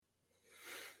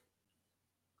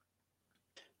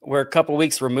We're a couple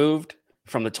weeks removed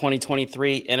from the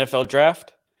 2023 NFL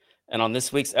Draft, and on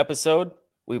this week's episode,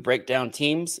 we break down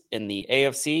teams in the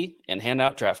AFC and hand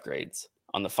out draft grades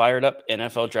on the Fired Up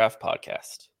NFL Draft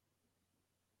Podcast.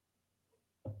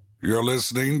 You're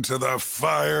listening to the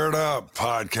Fired Up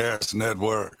Podcast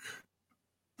Network.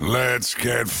 Let's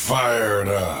get fired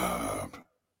up.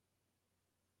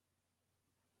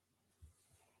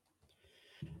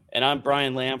 And I'm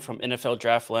Brian Lamb from NFL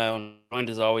Draft Lounge, joined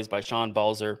as always by Sean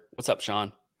Balzer. What's up,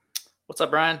 Sean? What's up,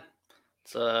 Brian?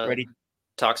 Let's Ready?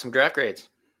 Talk some draft grades.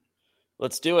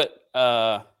 Let's do it.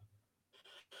 So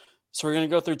we're going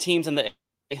to go through teams in the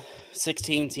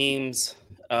 16 teams,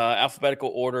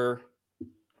 alphabetical order.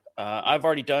 I've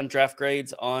already done draft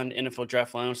grades on NFL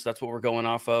Draft Lounge, so that's what we're going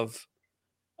off of.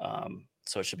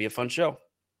 So it should be a fun show.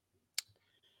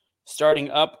 Starting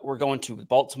up, we're going to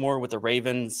Baltimore with the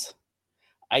Ravens.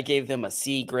 I gave them a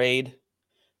C grade.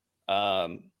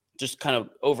 Just kind of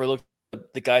overlooked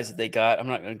the guys that they got. I'm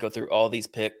not going to go through all these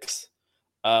picks,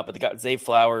 but they got Zay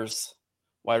Flowers,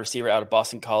 wide receiver out of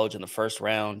Boston College in the first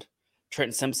round.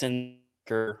 Trenton Simpson,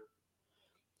 Caillou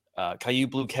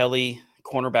Blue Kelly,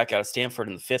 cornerback out of Stanford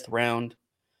in the 5th round.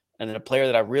 And then a player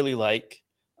that I really like,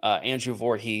 Andrew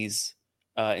Voorhees,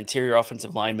 interior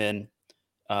offensive lineman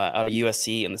out of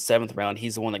USC in the 7th round.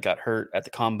 He's the one that got hurt at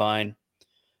the combine,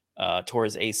 tore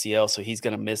his ACL, so he's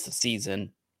going to miss the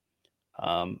season.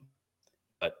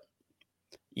 But,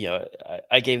 you know,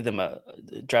 I gave them a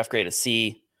draft grade of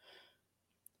C.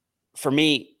 For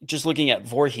me, just looking at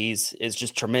Voorhees is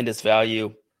just tremendous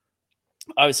value.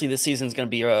 Obviously, this season is going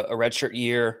to be a redshirt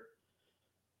year,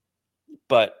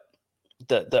 but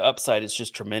the upside is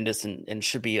just tremendous and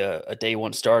should be a day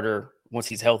one starter once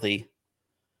he's healthy.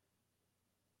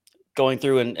 Going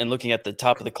through and looking at the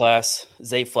top of the class,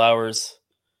 Zay Flowers,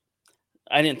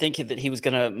 I didn't think that he was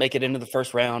going to make it into the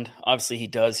first round. Obviously, he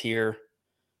does here.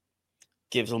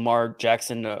 Gives Lamar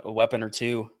Jackson a weapon or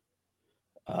two.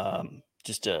 I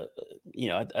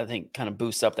think kind of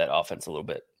boosts up that offense a little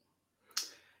bit.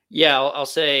 Yeah, I'll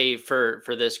say for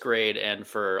this grade and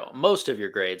for most of your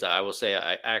grades, I will say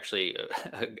I actually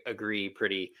agree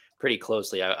pretty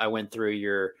closely. I went through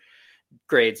your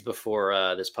grades before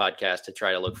this podcast to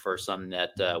try to look for some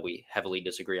that we heavily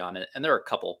disagree on, and there are a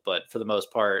couple, but for the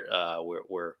most part,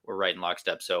 we're right in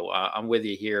lockstep. So I'm with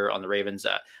you here on the Ravens.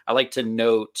 I like to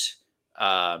note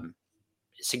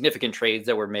significant trades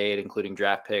that were made, including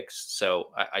draft picks.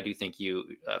 So I do think you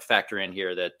factor in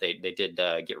here that they did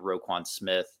get Roquan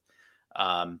Smith.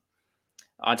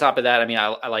 On top of that, I mean,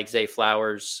 I like Zay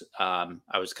Flowers.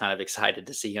 I was kind of excited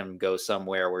to see him go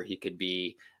somewhere where he could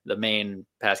be the main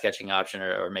pass catching option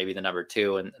or maybe the number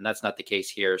 2. And that's not the case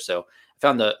here. So I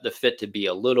found the fit to be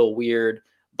a little weird,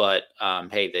 but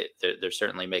hey, they're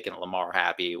certainly making Lamar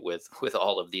happy with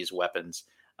all of these weapons.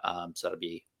 So that'll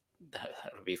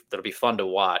be fun to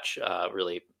watch,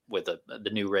 really, with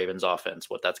the new Ravens offense,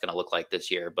 what that's going to look like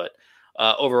this year. But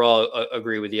overall,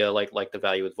 agree with you. Like the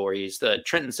value with Voorhees, the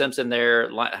Trenton Simpson there.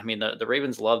 I mean, the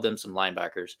Ravens love them some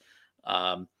linebackers.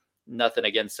 Nothing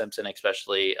against Simpson,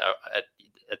 especially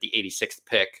at the 86th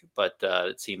pick, but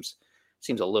it seems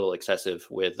a little excessive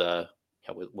with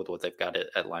what they've got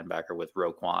at linebacker with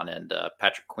Roquan and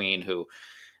Patrick Queen, who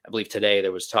I believe today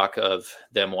there was talk of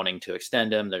them wanting to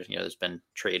extend him. There's been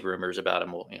trade rumors about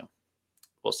him.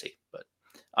 We'll see, but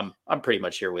I'm pretty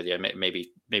much here with you.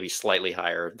 Maybe slightly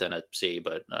higher than a C,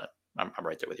 but I'm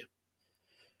right there with you.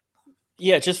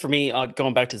 Yeah, just for me,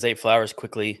 going back to Zay Flowers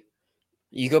quickly,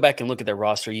 you go back and look at their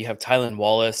roster. You have Tylan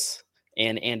Wallace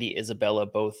and Andy Isabella,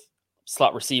 both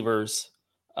slot receivers,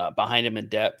 behind him in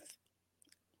depth.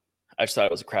 I just thought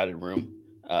it was a crowded room.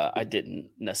 I didn't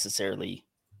necessarily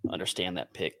understand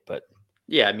that pick, but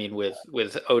yeah, I mean,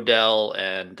 with Odell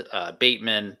and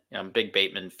Bateman, I'm a big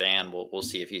Bateman fan. We'll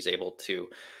see if he's able to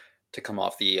come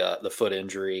off the foot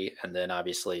injury, and then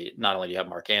obviously not only do you have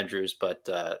Mark Andrews, but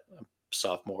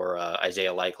sophomore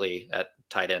Isaiah Likely at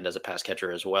tight end as a pass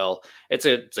catcher as well. It's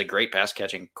a great pass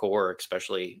catching core,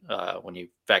 especially when you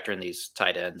factor in these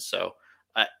tight ends. So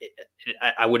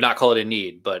I would not call it a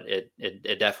need, but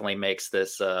it definitely makes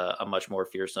this a much more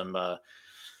fearsome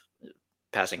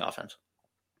passing offense.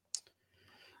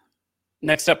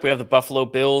 Next up, we have the Buffalo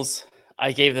Bills.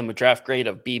 I gave them a draft grade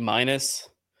of B-.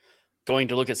 Going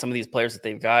to look at some of these players that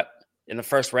they've got. In the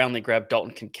first round, they grabbed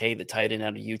Dalton Kincaid, the tight end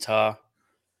out of Utah.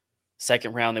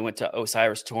 Second round, they went to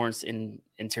Osiris Torrance,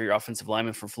 interior offensive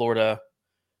lineman from Florida.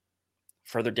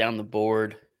 Further down the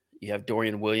board, you have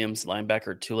Dorian Williams,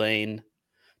 linebacker, Tulane.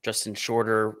 Justin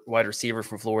Shorter, wide receiver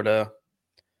from Florida.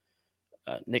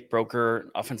 Nick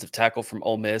Broker, offensive tackle from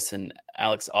Ole Miss, and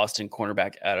Alex Austin,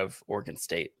 cornerback out of Oregon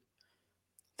State.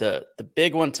 The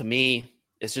big one to me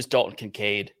is just Dalton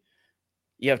Kincaid.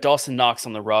 You have Dawson Knox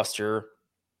on the roster.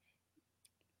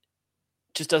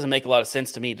 Just doesn't make a lot of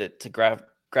sense to me to grab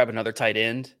another tight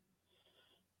end.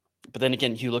 But then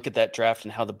again, you look at that draft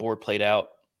and how the board played out.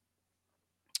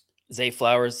 Zay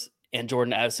Flowers and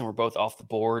Jordan Addison were both off the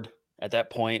board at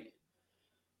that point.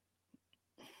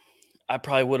 I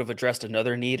probably would have addressed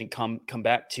another need and come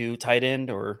back to tight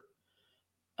end or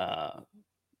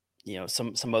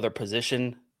some other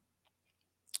position.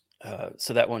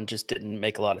 So that one just didn't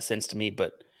make a lot of sense to me.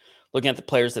 But looking at the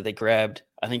players that they grabbed,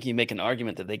 I think you make an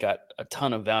argument that they got a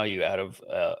ton of value out of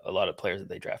a lot of players that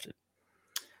they drafted.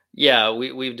 Yeah,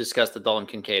 we've discussed the Dalton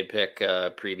Kincaid pick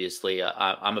previously.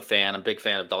 I'm a fan. I'm a big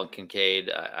fan of Dalton Kincaid.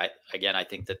 I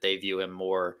think that they view him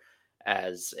more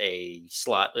as a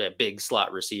big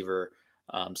slot receiver,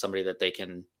 somebody that they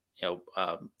can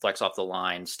flex off the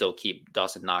line, still keep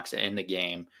Dawson Knox in the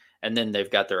game, and then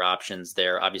they've got their options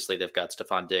there. Obviously, they've got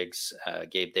Stephon Diggs,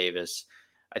 Gabe Davis.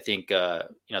 I think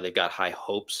they've got high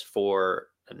hopes for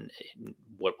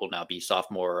what will now be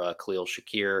sophomore Khalil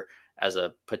Shakir as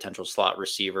a potential slot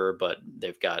receiver, but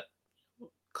they've got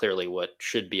clearly what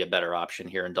should be a better option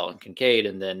here in Dalton Kincaid.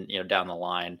 And then, down the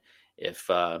line, if,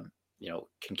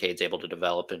 Kincaid's able to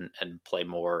develop and play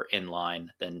more in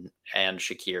line, and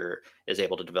Shakir is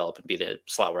able to develop and be the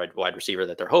slot wide receiver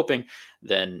that they're hoping,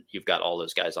 then you've got all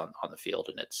those guys on the field.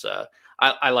 And it's,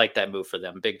 I like that move for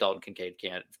them. Big Dalton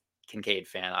Kincaid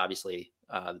fan, obviously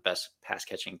the best pass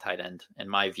catching tight end in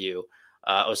my view.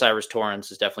 Osiris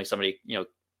Torrance is definitely somebody,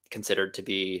 considered to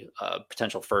be a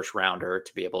potential first rounder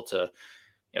to be able to,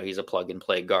 he's a plug and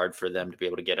play guard for them to be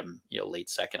able to get him, late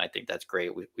second. I think that's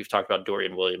great. We've talked about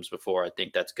Dorian Williams before. I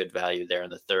think that's good value there in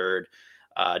the third.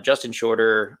 Justin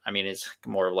Shorter, is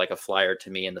more of like a flyer to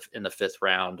me in the fifth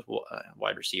round,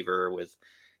 wide receiver with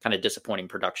kind of disappointing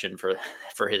production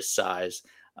for his size.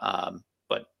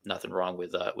 But nothing wrong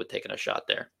with taking a shot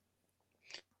there.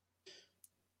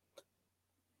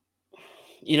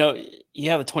 You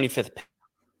have the 25th pick.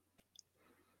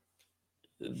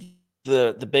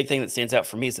 The big thing that stands out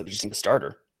for me is that they're just a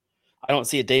starter. I don't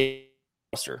see a day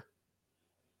roster.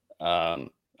 I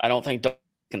don't think Doug's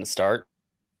going to start.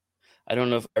 I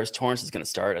don't know if Osiris Torrance is going to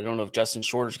start. I don't know if Justin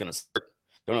Shorter is going to start.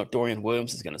 I don't know if Dorian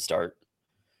Williams is going to start.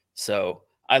 So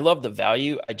I love the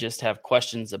value. I just have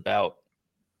questions about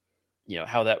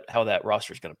how that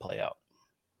roster is going to play out.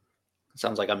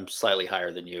 Sounds like I'm slightly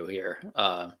higher than you here.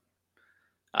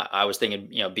 I was thinking,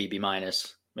 BB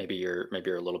minus. Maybe you're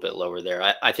a little bit lower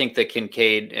there. I think the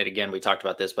Kincaid, and again, we talked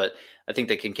about this, but I think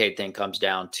the Kincaid thing comes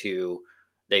down to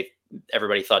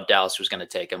everybody thought Dallas was going to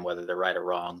take him, whether they're right or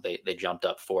wrong. They jumped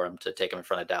up for him to take him in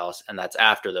front of Dallas. And that's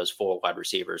after those four wide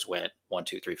receivers went 1,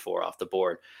 2, 3, 4 off the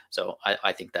board. So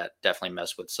I think that definitely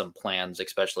messed with some plans,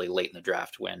 especially late in the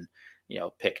draft when,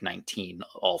 pick 19,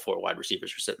 all four wide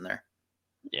receivers were sitting there.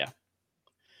 Yeah.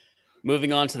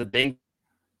 Moving on to the Bengals.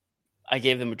 I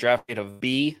gave them a draft grade of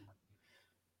B.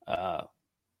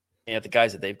 The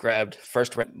guys that they've grabbed,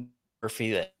 first round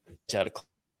Murphy, that out of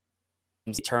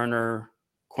Clemson, Turner,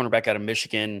 cornerback out of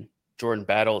Michigan, Jordan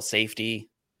Battle, safety,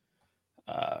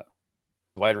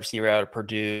 wide receiver out of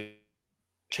Purdue,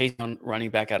 Chase running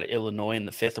back out of Illinois in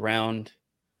the 5th round,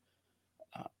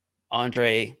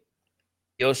 Andre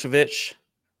Yoshevich,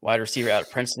 wide receiver out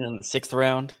of Princeton in the 6th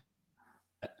round.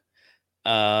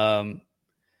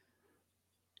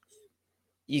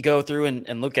 You go through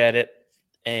and look at it,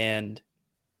 and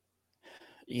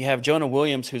you have Jonah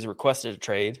Williams, who's requested a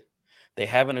trade. They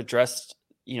haven't addressed,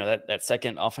 that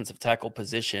second offensive tackle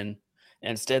position. And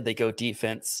instead, they go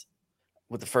defense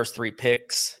with the first 3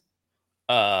 picks.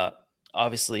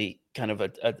 Obviously, kind of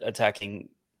attacking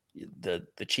the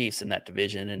Chiefs in that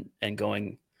division and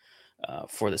going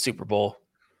for the Super Bowl.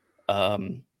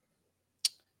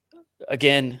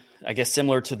 Again, I guess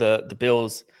similar to the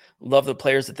Bills, love the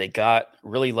players that they got.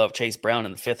 Really love Chase Brown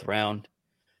in the 5th round.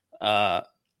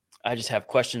 I just have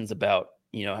questions about,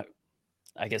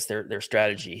 I guess their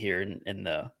strategy here in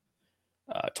the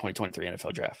 2023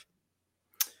 NFL draft.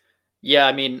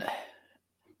 Yeah,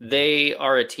 they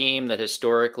are a team that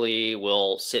historically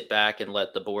will sit back and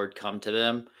let the board come to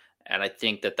them. And I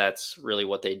think that that's really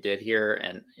what they did here.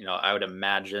 And, I would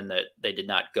imagine that they did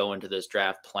not go into this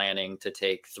draft planning to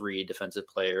take 3 defensive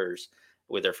players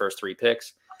with their first 3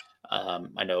 picks.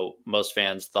 I know most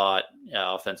fans thought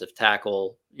offensive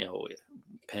tackle,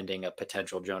 pending a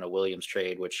potential Jonah Williams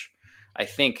trade, which I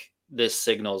think this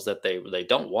signals that they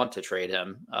don't want to trade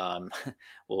him.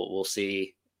 We'll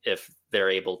see if they're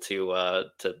able to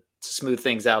smooth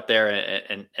things out there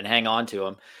and hang on to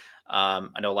him.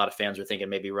 I know a lot of fans are thinking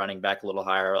maybe running back a little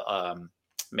higher.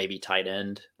 maybe tight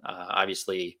end.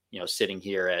 Obviously, sitting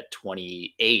here at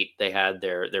 28, they had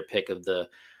their pick of the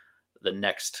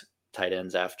next tight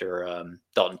ends after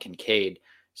Dalton Kincaid.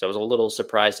 So I was a little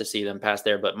surprised to see them pass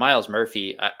there. But Miles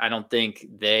Murphy, I don't think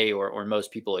they or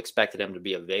most people expected him to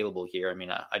be available here. I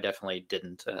mean, I definitely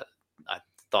didn't. I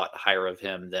thought higher of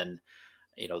him than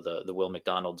the Will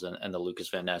McDonald's and the Lucas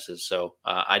Van Nesses. So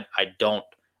I don't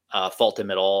fault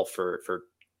him at all for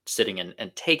sitting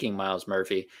and taking Miles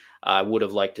Murphy. I would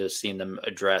have liked to have seen them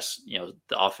address the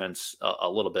offense a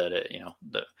little bit.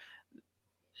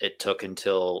 It took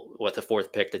until the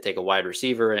fourth pick to take a wide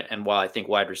receiver. And while I think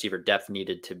wide receiver depth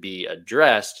needed to be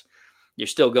addressed, you're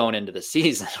still going into the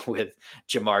season with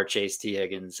Jamar Chase, T.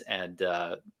 Higgins, and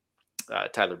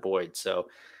Tyler Boyd. So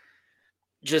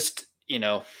just,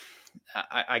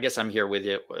 I guess I'm here with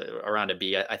you around a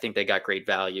B. I think they got great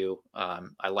value.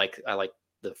 I like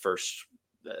the first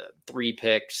 3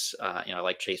 picks. I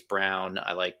like Chase Brown.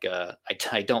 I like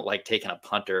I don't like taking a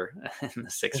punter in the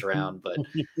 6th round, but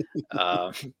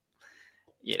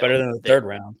better than the 3rd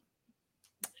round.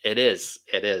 It is,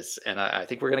 and I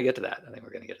think we're going to get to that.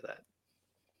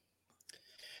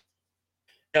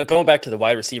 Going back to the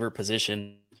wide receiver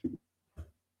position,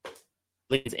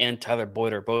 Leeds and Tyler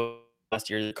Boyd are both last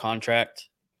year's contract,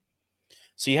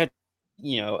 so you had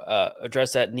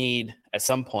address that need at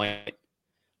some point.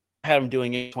 I had them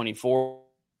doing it 24.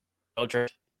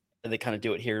 They kind of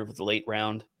do it here with the late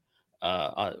round,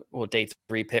 day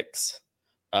 3 picks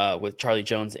with Charlie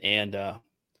Jones and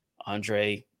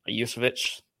Andre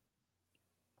Yusevich.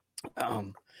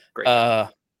 Great.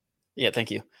 Yeah,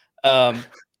 thank you.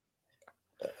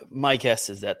 My guess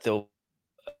is that they'll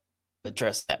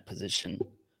address that position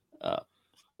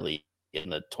in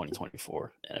the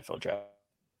 2024 NFL draft.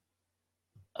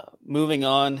 Moving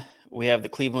on, we have the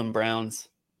Cleveland Browns.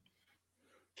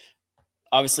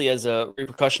 Obviously, as a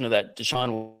repercussion of that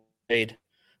Deshaun Wade, they're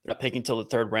not picking until the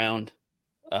 3rd round.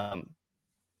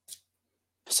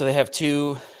 So they have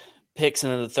 2 picks in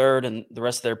the 3rd, and the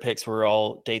rest of their picks were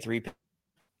all day 3 picks.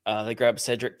 They grabbed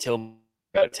Cedric Tillman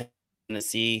out of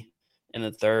Tennessee in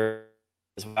the 3rd.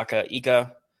 Waka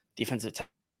Ika, defensive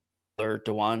tackle.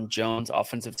 DeJuan Jones,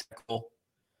 offensive tackle.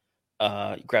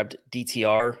 Grabbed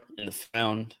DTR in the 5th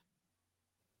round.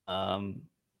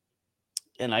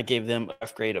 And I gave them a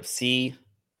grade of C.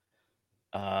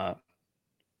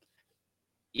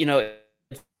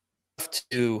 It's tough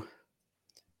to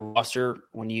roster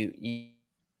when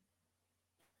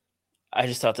I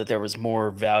just thought that there was more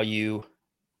value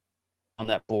on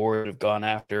that board have gone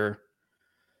after.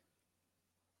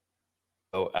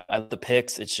 So at the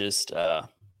picks, it's just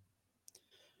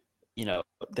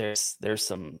there's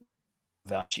some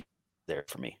value there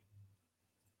for me.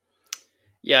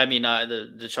 Yeah, I mean,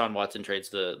 the Deshaun Watson trade's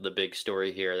the big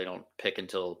story here. They don't pick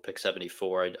until pick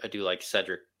 74. I do like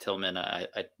Cedric Tillman. I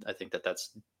think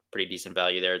that's pretty decent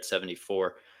value there at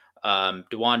 74.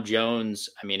 DeJuan Jones,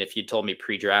 I mean, if you told me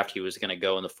pre-draft he was going to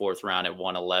go in the 4th round at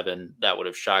 111, that would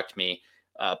have shocked me.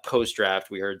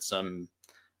 Post-draft, we heard some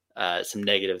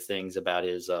negative things about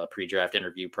his pre-draft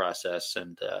interview process,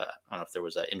 and I don't know if there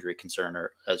was an injury concern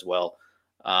as well.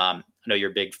 I know you're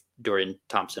a big Dorian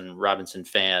Thompson-Robinson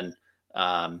fan.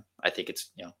 I think it's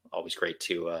always great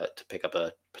to pick up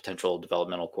a potential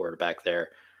developmental quarterback there.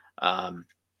 I'm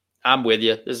with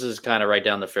you. This is kind of right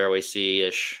down the fairway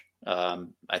C-ish.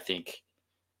 I think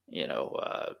it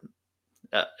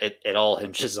all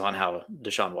hinges on how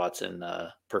Deshaun Watson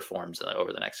performs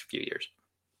over the next few years.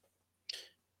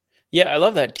 Yeah, I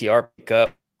love that TR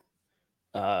pickup.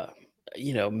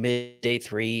 Mid day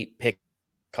 3 pick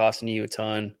costing you a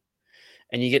ton,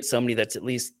 and you get somebody that's at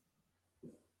least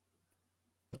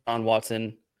on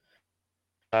Watson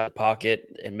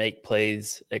pocket and make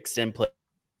plays, extend play,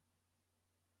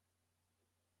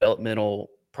 developmental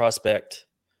prospect.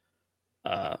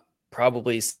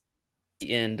 Probably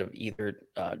the end of either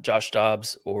Josh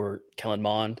Dobbs or Kellen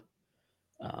Mond.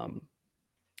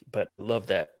 But I love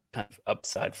that kind of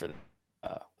upside for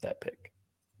that pick.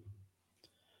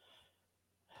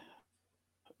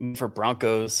 For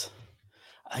Broncos,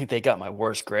 I think they got my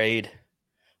worst grade.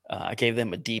 I gave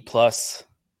them a D+.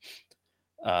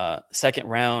 2nd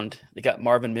round, they got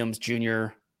Marvin Mims Jr.,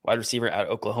 wide receiver out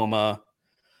of Oklahoma,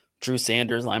 Drew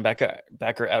Sanders, linebacker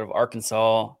out of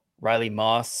Arkansas, Riley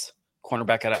Moss,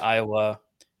 cornerback out of Iowa,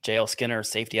 J.L. Skinner,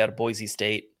 safety out of Boise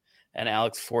State, and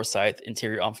Alex Forsyth,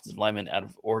 interior offensive lineman out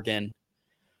of Oregon.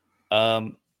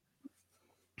 I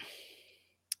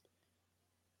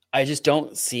just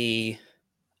don't see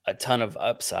a ton of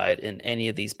upside in any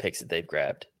of these picks that they've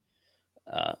grabbed.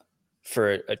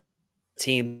 For a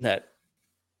team that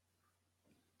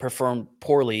performed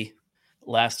poorly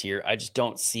last year, I just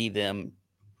don't see them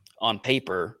on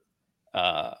paper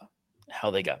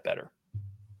how they got better.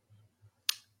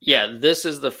 Yeah, this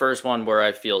is the first one where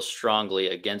I feel strongly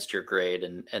against your grade,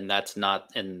 and that's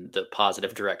not in the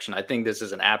positive direction. I think this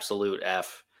is an absolute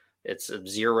F. It's a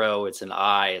 0. It's an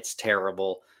I. It's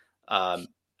terrible.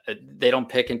 They don't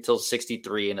pick until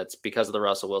 63, and it's because of the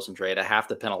Russell Wilson trade. I have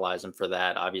to penalize them for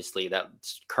that. Obviously, that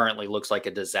currently looks like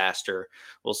a disaster.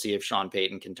 We'll see if Sean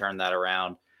Payton can turn that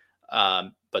around.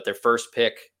 But their first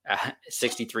pick,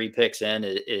 63 picks in,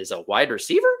 is a wide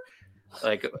receiver.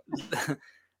 Like,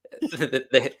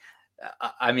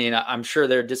 I mean, I'm sure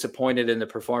they're disappointed in the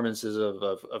performances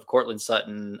of Cortland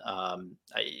Sutton.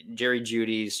 Jerry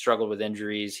Jeudy struggled with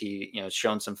injuries. He,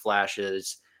 shown some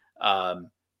flashes.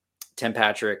 Tim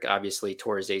Patrick obviously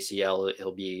tore his ACL.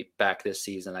 He'll be back this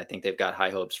season. I think they've got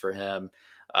high hopes for him.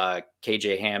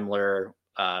 KJ Hamler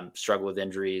struggled with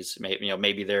injuries.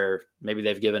 Maybe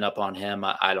they've given up on him.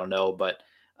 I don't know, but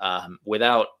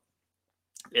without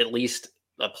at least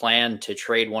a plan to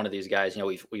trade one of these guys,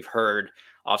 we've heard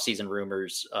offseason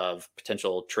rumors of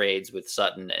potential trades with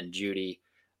Sutton and Jeudy.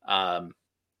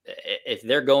 If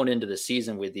they're going into the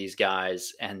season with these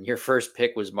guys and your first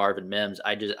pick was Marvin Mims,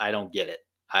 I don't get it.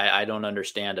 I don't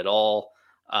understand at all.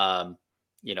 I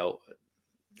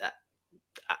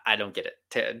don't get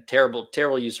it.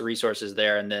 Terrible use of resources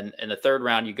there. And then in the third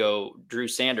round, you go Drew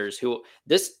Sanders, who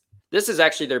this is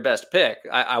actually their best pick.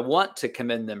 I want to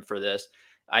commend them for this.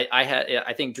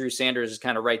 I think Drew Sanders is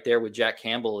kind of right there with Jack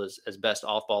Campbell as best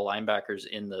off-ball linebackers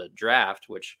in the draft,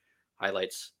 which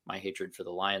highlights my hatred for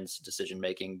the Lions'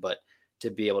 decision-making. But to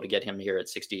be able to get him here at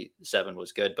 67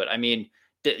 was good. But I mean,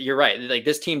 you're right. Like,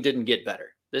 this team didn't get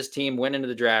better. This team went into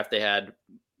the draft. They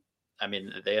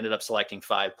ended up selecting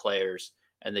 5 players,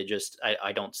 and they just,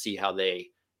 I don't see how they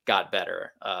got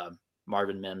better.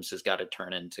 Marvin Mims has got to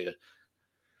turn into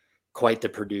quite the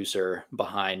producer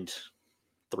behind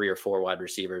 3 or 4 wide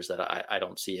receivers that I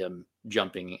don't see him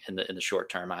jumping in the short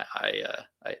term. I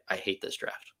hate this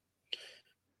draft.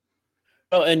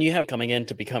 Well, and you have coming in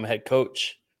to become a head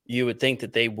coach, you would think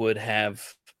that they would have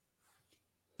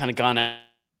kind of gone at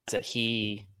that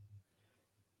he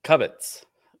covets.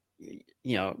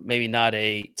 Maybe not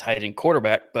a tight end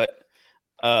quarterback, but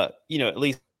at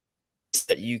least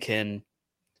that you can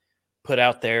put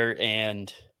out there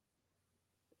and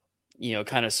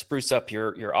kind of spruce up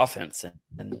your offense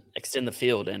and extend the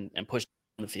field and push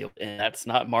the field. And that's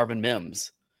not Marvin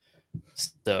Mims.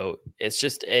 So it's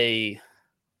just it's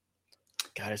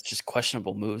just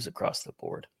questionable moves across the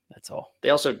board. That's all. They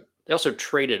also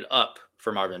traded up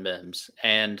for Marvin Mims,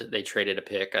 and they traded a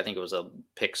pick. I think it was a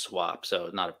pick swap, so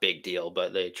not a big deal,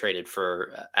 but they traded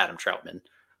for Adam Troutman,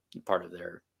 part of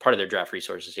their draft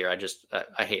resources here. I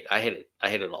hate it. I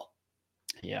hate it all.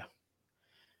 Yeah.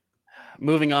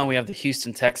 Moving on, we have the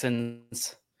Houston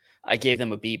Texans. I gave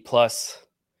them a B+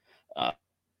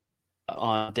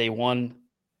 on day 1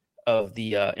 of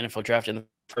the NFL draft in the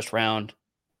first round.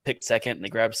 Picked second, and they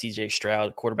grabbed C.J.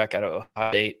 Stroud, quarterback out of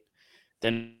Ohio State.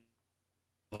 Then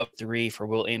up 3 for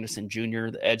Will Anderson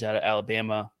Jr., the edge out of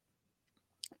Alabama.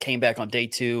 Came back on day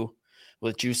 2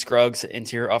 with Juice Scruggs,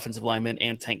 interior offensive lineman,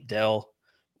 and Tank Dell,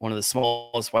 one of the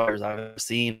smallest wide receivers I've ever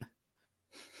seen.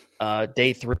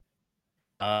 Day 3.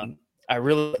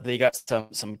 They got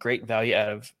some great value out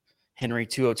of Henry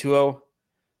 2020,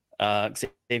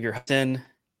 Xavier Hudson,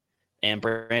 and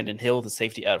Brandon Hill, the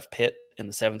safety out of Pitt in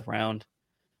the 7th round.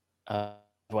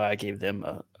 Why I gave them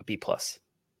a B+.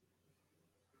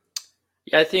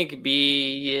 Yeah, I think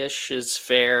B-ish is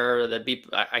fair.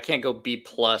 I can't go B+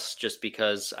 just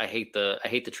because I hate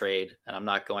the trade, and I'm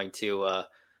not going to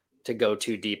go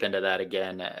too deep into that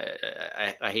again.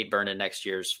 I hate burning next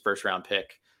year's first round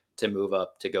pick to move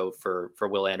up to go for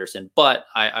Will Anderson. But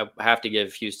I have to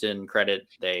give Houston credit.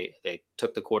 They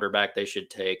took the quarterback they should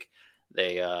take.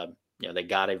 They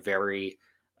got a very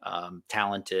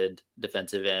talented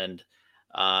defensive end.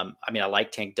 I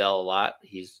like Tank Dell a lot.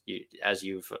 As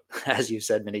you've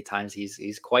said many times,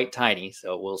 he's quite tiny.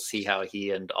 So we'll see how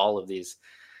he and all of these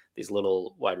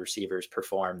little wide receivers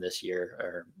perform this year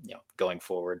or going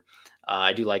forward.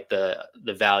 I do like the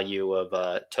value of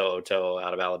To'o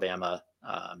out of Alabama,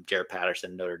 Jared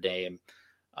Patterson, Notre Dame.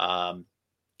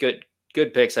 Good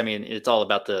picks. I mean, it's all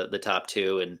about the top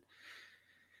 2. And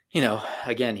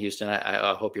again, Houston,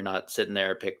 I hope you're not sitting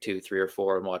there pick 2, 3, or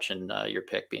 4 and watching your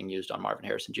pick being used on Marvin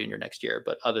Harrison Jr. next year.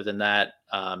 But other than that,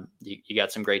 you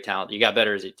got some great talent. You got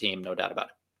better as a team, no doubt about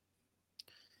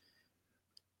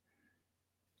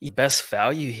it. Best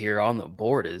value here on the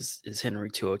board is Henry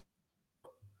 2020.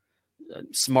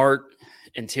 Smart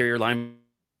interior line.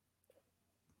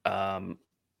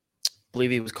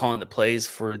 Believe he was calling the plays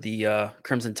for the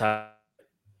Crimson Tide.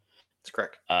 That's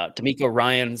correct. D'Amico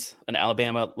Ryans, an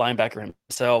Alabama linebacker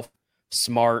himself,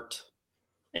 smart,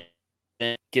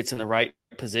 and gets in the right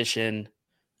position,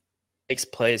 makes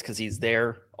plays because he's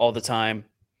there all the time.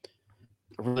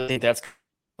 I really think that's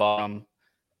bottom,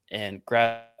 and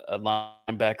grab a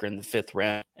linebacker in the 5th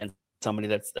round and somebody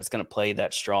that's going to play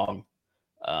that strong.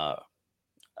 I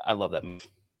love that move.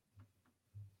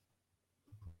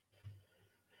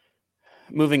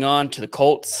 Moving on to the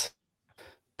Colts,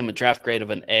 I'm a draft grade of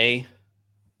an A.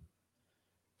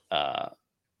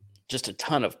 Just a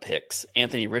ton of picks.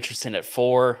 Anthony Richardson at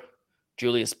 4,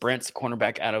 Julius Brents,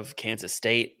 cornerback out of Kansas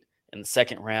State in the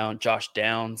 2nd round, Josh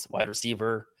Downs, wide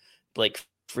receiver, Blake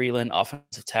Freeland,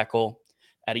 offensive tackle,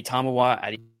 Adi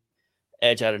Tamawa,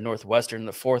 edge out of Northwestern in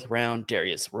the 4th round,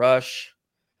 Darius Rush,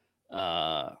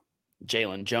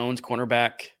 Jalen Jones,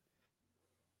 cornerback,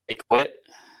 Quit,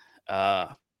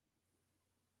 tight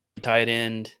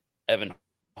end, Evan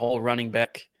Hull, running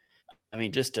back. I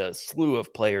mean, just a slew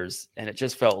of players, and it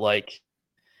just felt like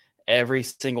every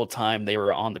single time they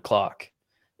were on the clock,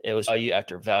 it was value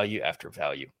after value after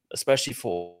value, especially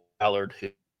for Ballard, who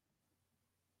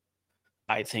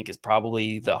I think is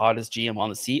probably the hottest GM on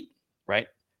the seat, right?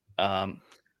 And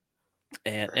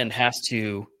has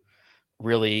to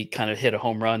really kind of hit a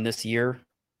home run this year,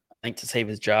 I think, to save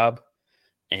his job.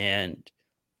 And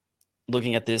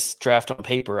looking at this draft on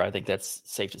paper, I think that's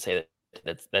safe to say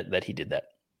that he did that.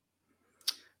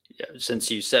 Yeah, since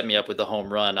you set me up with the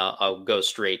home run, I'll go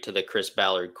straight to the Chris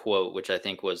Ballard quote, which I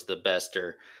think was the best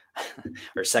or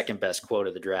second best quote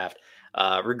of the draft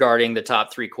regarding the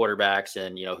top 3 quarterbacks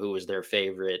and, who was their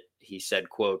favorite. He said,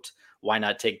 quote, "Why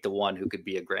not take the one who could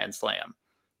be a grand slam?"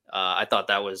 I thought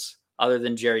that was, other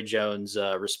than Jerry Jones'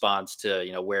 response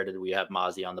to, where did we have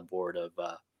Mozzie on the board of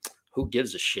who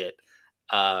gives a shit?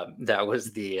 That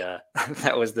was the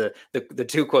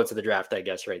 2 quotes of the draft, I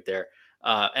guess, right there.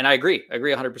 And I agree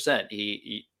 100%.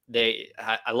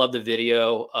 I love the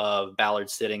video of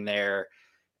Ballard sitting there,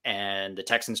 and the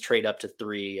Texans trade up to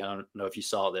 3. I don't know if you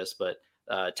saw this, but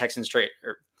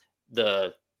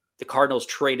the Cardinals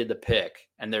traded the pick,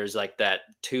 and there's like that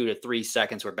 2 to 3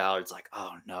 seconds where Ballard's like,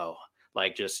 "Oh no,"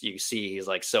 like just you see he's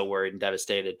like so worried and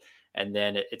devastated. And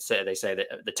then they say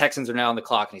that the Texans are now on the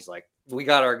clock, and he's like, "We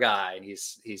got our guy," and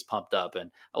he's pumped up, and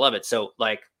I love it. So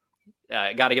like.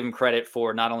 Got to give them credit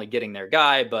for not only getting their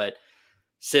guy, but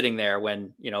sitting there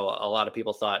when, a lot of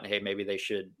people thought, hey, maybe they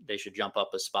should jump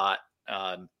up a spot.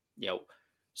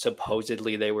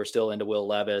 Supposedly they were still into Will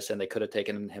Levis and they could have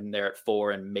taken him there at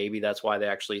 4. And maybe that's why they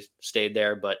actually stayed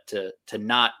there. But to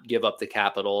not give up the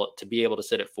capital, to be able to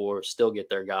sit at 4, still get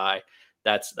their guy,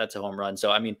 that's a home run.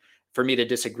 So, I mean, for me to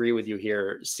disagree with you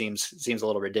here seems a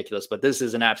little ridiculous, but this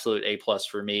is an absolute A+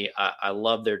 for me. I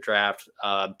love their draft.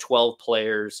 12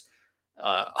 players.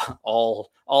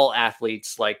 All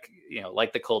athletes, like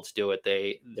the Colts do it.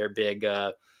 They're big,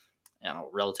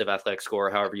 relative athletic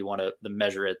score, however you want to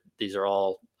measure it. These are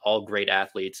all great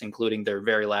athletes, including their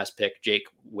very last pick, Jake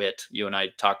Witt. You and I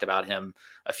talked about him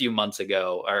a few months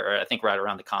ago, or I think right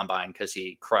around the combine, because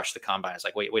he crushed the combine. It's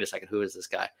like, wait a second, who is this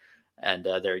guy? And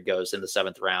there he goes in the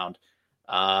 7th round.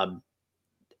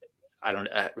 I don't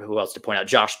know who else to point out.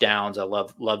 Josh Downs. I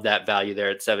love that value there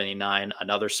at 79.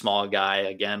 Another small guy.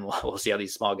 Again, we'll see how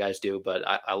these small guys do, but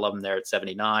I love him there at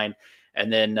 79.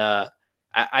 And then I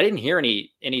didn't hear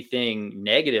anything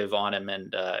negative on him.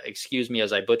 And excuse me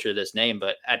as I butcher this name,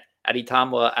 but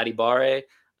Aditama Adibare,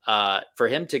 for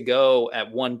him to go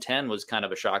at 110 was kind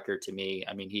of a shocker to me.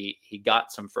 I mean, he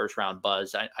got some 1st round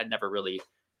buzz. I never really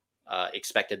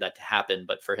expected that to happen,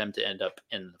 but for him to end up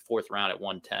in the 4th round at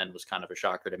 110 was kind of a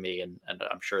shocker to me, and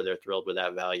I'm sure they're thrilled with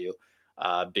that value.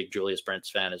 Big Julius Brents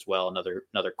fan as well,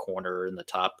 another corner in the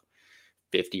top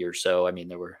 50 or so. I mean,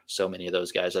 there were so many of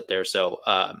those guys up there. So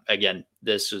again,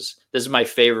 this is my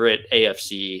favorite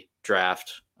AFC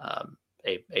draft.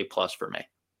 A+ for me.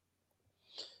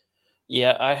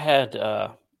 Yeah, I had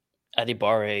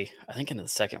Adibare, I think, in the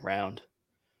 2nd round.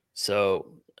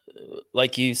 So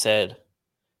like you said,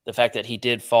 the fact that he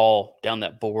did fall down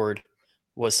that board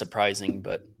was surprising,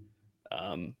 but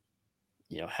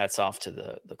hats off to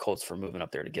the Colts for moving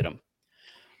up there to get him.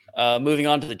 Moving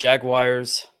on to the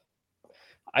Jaguars,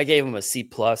 I gave him a C+.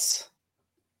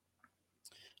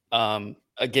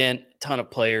 Again, ton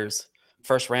of players.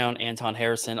 1st round, Anton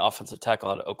Harrison, offensive tackle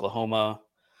out of Oklahoma.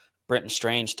 Brenton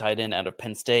Strange, tight end out of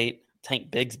Penn State. Tank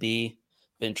Bigsby,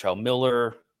 Ventrell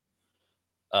Miller,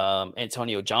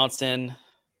 Antonio Johnson,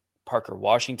 Parker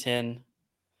Washington.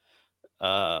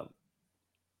 But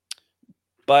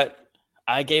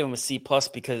I gave him a C+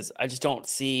 because I just don't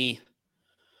see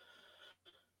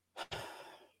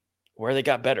where they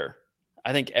got better.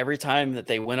 I think every time that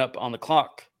they went up on the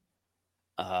clock,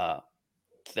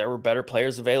 there were better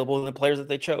players available than the players that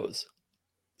they chose.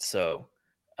 So,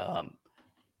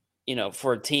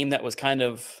 for a team that was kind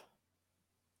of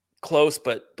close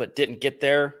but didn't get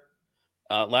there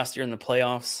last year in the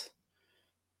playoffs,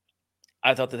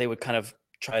 I thought that they would kind of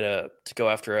try to go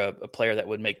after a player that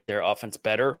would make their offense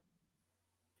better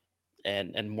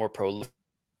and more prolific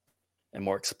and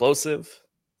more explosive,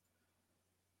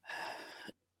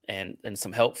 and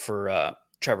some help for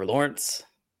Trevor Lawrence.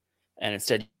 And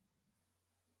instead,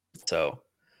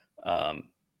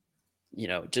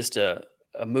 just a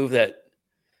move that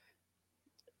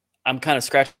I'm kind of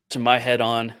scratching my head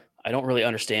on. I don't really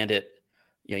understand it.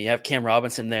 You have Cam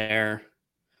Robinson there.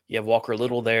 You have Walker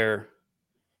Little there.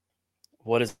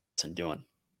 What is Robinson doing?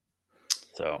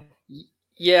 So,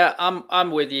 yeah,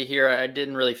 I'm with you here. I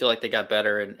didn't really feel like they got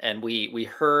better, and we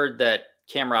heard that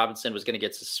Cam Robinson was going to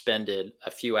get suspended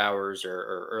a few hours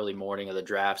or early morning of the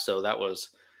draft. So that was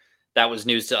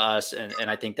news to us. And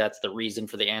I think that's the reason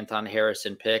for the Anton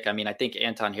Harrison pick. I mean, I think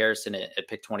Anton Harrison at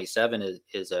pick 27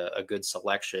 is a good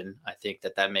selection. I think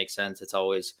that makes sense. It's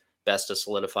always best to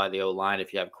solidify the O-line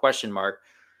if you have a question mark.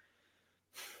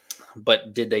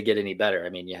 But did they get any better? I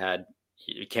mean, you had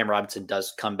Cam Robinson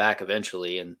does come back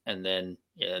eventually. And then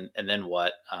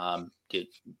what? Do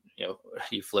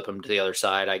you flip him to the other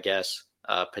side, I guess,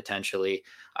 potentially.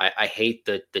 I hate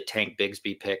the Tank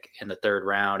Bigsby pick in the third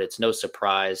round. It's no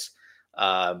surprise.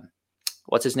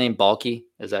 What's his name? Balky?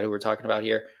 Is that who we're talking about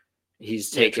here? He's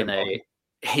taken a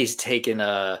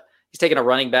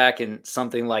running back in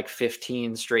something like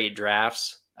 15 straight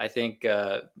drafts. I think,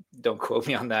 don't quote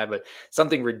me on that, but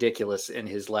something ridiculous in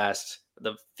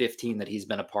the 15 that he's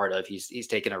been a part of. He's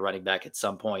taken a running back at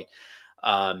some point.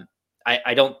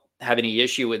 I don't have any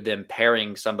issue with them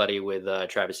pairing somebody with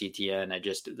Travis Etienne.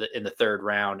 In the third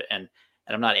round, and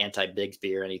I'm not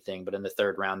anti-Bigsby or anything, but in the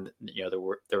third round, there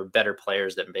were better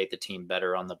players that made the team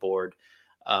better on the board.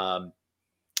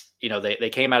 They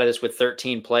came out of this with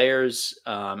 13 players.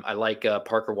 I like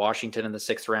Parker Washington in the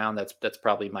 6th round. That's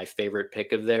probably my favorite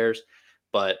pick of theirs.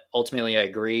 But ultimately, I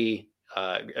agree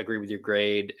with your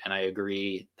grade, and I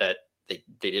agree that they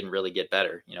didn't really get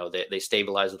better. They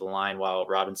stabilized the line while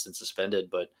Robinson suspended,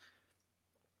 but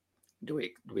do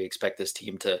we expect this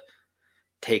team to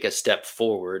take a step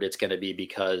forward? It's going to be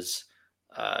because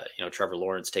Trevor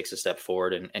Lawrence takes a step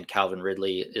forward and Calvin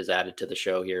Ridley is added to the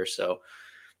show here. So,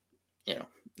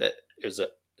 that is a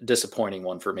disappointing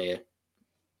one for me.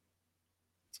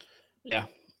 Yeah.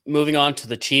 Moving on to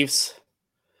the Chiefs.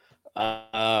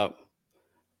 Obviously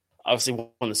won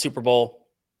the Super Bowl.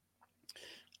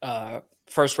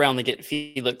 First round, they get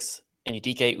Felix and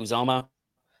Udike Uzoma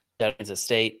at Kansas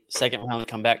State. Second round, they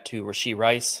come back to Rashee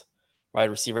Rice, wide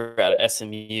receiver out of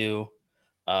SMU.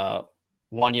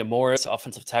 Wanya Morris,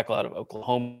 offensive tackle out of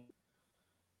Oklahoma.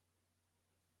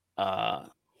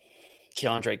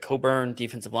 Keandre Coburn,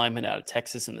 defensive lineman out of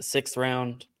Texas in the 6th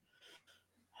round.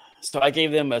 So I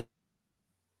gave them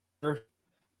for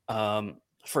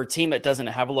a team that doesn't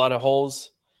have a lot of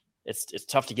holes. It's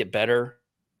tough to get better,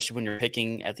 especially when you're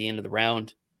picking at the end of the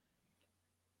round.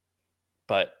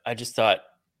 But I just thought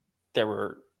there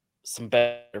were some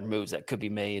better moves that could be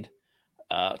made.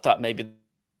 Thought maybe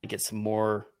get some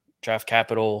more draft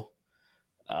capital,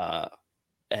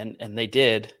 and they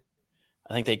did.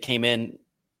 I think they came in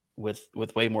with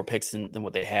way more picks than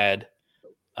what they had.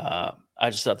 I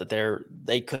just thought that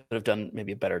they could have done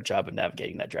maybe a better job of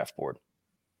navigating that draft board.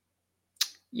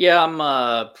 Yeah,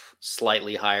 I'm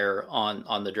slightly higher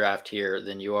on the draft here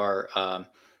than you are.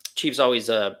 Chiefs always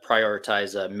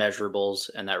prioritize measurables,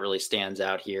 and that really stands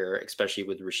out here, especially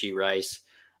with Rashee Rice.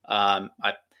 I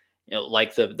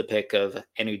like the pick of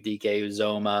Enudike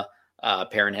Uzoma,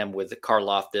 pairing him with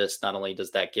Karlaftis. Not only does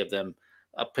that give them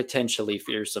a potentially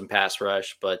fearsome pass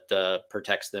rush, but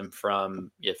protects them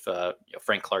from if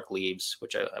Frank Clark leaves,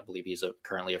 which I believe he's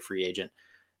currently a free agent.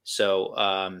 So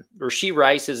Rashee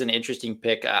Rice is an interesting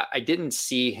pick. I didn't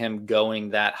see him going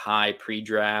that high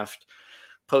pre-draft.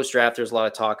 Post-draft, there's a lot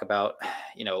of talk about,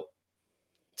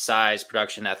 size,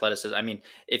 production, athleticism. I mean,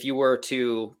 if you were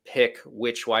to pick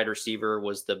which wide receiver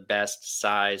was the best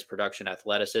size, production,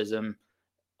 athleticism,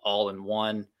 all in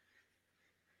one,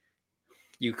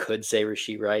 you could say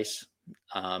Rashee Rice.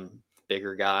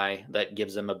 Bigger guy that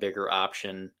gives them a bigger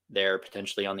option there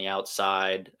potentially on the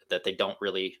outside that they don't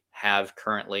really have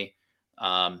currently.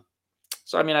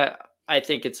 So I mean, I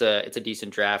think it's a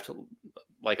decent draft,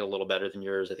 like a little better than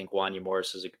yours. I think Wanya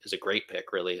Morris is a great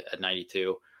pick, really, at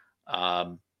 92.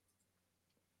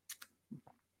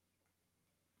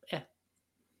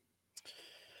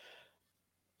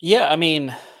 Yeah, I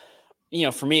mean,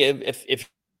 for me, if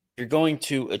you're going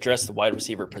to address the wide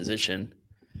receiver position,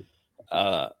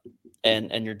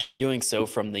 and you're doing so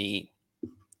from the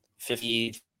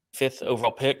 55th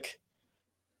overall pick.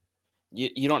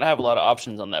 You don't have a lot of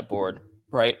options on that board,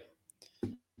 right?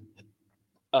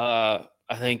 I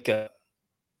think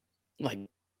like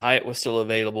Hyatt was still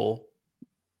available,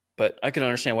 but I can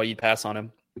understand why you'd pass on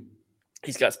him.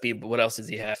 He's got speed, but what else does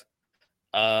he have?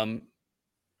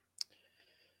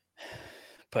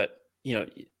 But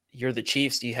you're the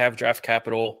Chiefs. You have draft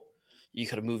capital. You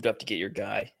could have moved up to get your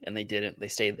guy, and they didn't. They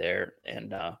stayed there,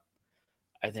 and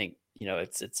I think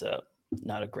it's a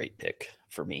not a great pick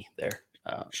for me there.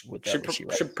 With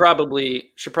that should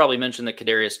probably mention that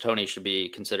Kadarius Toney should be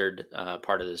considered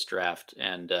part of this draft,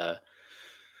 and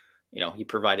he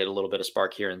provided a little bit of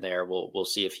spark here and there. We'll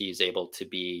see if he's able to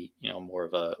be more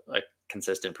of a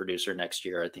consistent producer next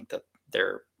year. I think that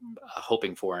they're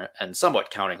hoping for and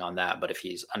somewhat counting on that. But if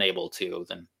he's unable to,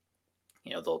 then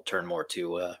they'll turn more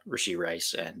to Rashee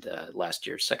Rice and last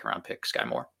year's second round pick Sky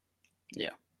Moore.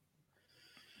 Yeah.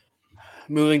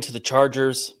 Moving to the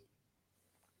Chargers.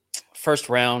 First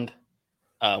round,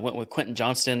 went with Quentin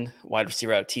Johnston, wide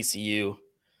receiver out of TCU.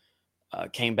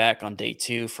 Came back on day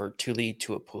 2 for Tuli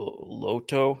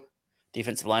Tuipulotu,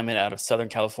 defensive lineman out of Southern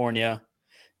California.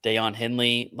 Dayon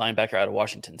Henley, linebacker out of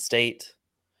Washington State.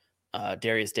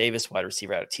 Darius Davis, wide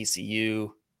receiver out of TCU.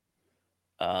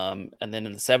 And then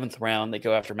in the 7th round, they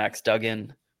go after Max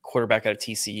Duggan, quarterback out of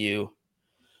TCU.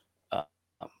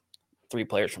 3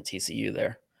 players from TCU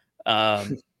there.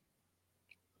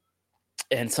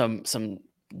 And some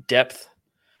depth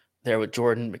there with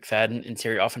Jordan McFadden,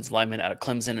 interior offensive lineman out of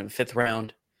Clemson in the 5th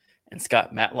round, and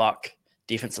Scott Matlock,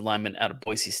 defensive lineman out of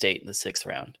Boise State in the 6th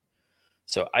round.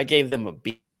 So I gave them a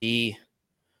B.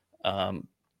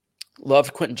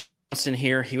 Loved Quentin Johnston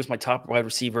here. He was my top wide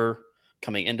receiver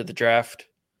coming into the draft.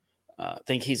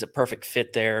 Think he's a perfect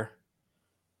fit there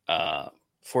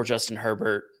for Justin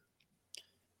Herbert.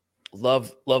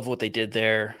 Love what they did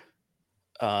there.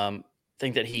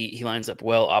 Think that he lines up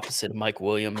well opposite Mike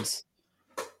Williams.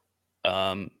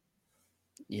 I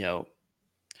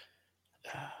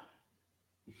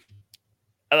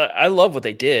love what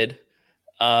they did.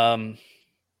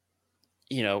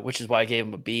 Which is why I gave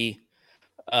him a B.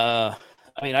 I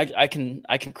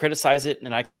can criticize it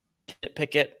and I can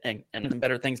pick it and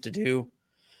better things to do,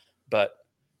 but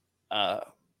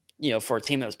for a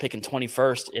team that was picking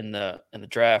 21st in the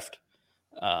draft,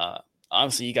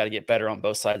 honestly, you got to get better on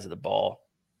both sides of the ball.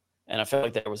 And I felt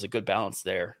like there was a good balance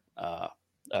there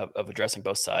of addressing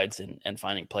both sides and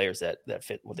finding players that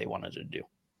fit what they wanted to do.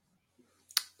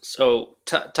 So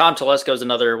Tom Telesco is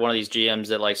another one of these GMs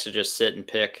that likes to just sit and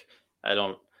pick. I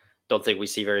don't think we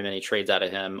see very many trades out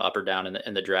of him up or down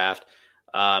in the draft.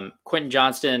 Quentin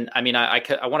Johnston, I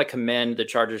want to commend the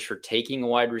Chargers for taking a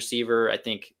wide receiver. I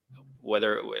think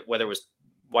whether it was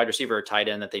wide receiver or tight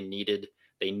end that they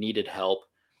needed help.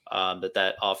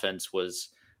 That offense was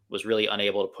really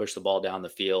unable to push the ball down the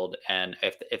field. And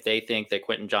if they think that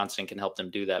Quentin Johnston can help them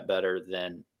do that better,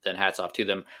 then hats off to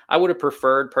them. I would have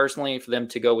preferred personally for them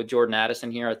to go with Jordan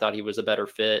Addison here. I thought he was a better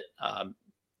fit,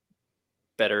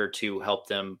 better to help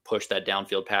them push that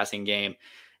downfield passing game.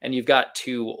 And you've got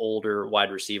 2 older wide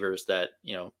receivers that,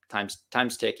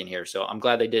 time's ticking here. So I'm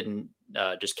glad they didn't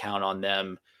just count on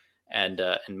them and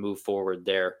move forward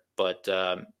there. But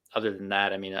other than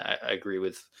that, I agree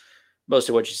with most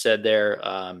of what you said there.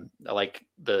 I like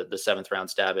the 7th round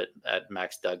stab at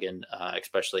Max Duggan,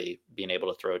 especially being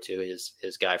able to throw to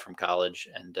his guy from college,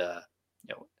 and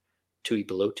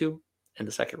Tuipulotu in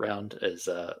the 2nd round is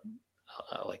I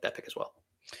like that pick as well.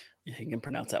 Yeah, you can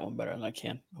pronounce that one better than I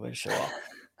can. Way to show off.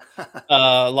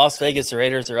 Las Vegas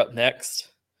Raiders are up next.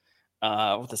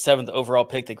 With the 7th overall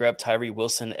pick, they grabbed Tyree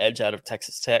Wilson, edge out of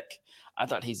Texas Tech. I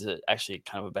thought he's actually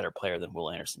kind of a better player than Will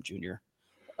Anderson Jr.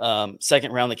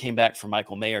 2nd round, they came back for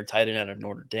Michael Mayer, tight end out of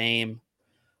Notre Dame.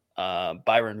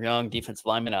 Byron Young, defensive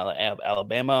lineman out of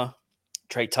Alabama.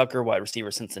 Trey Tucker, wide receiver,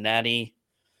 Cincinnati.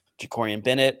 Jacorian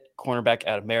Bennett, cornerback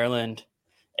out of Maryland.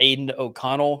 Aiden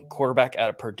O'Connell, quarterback out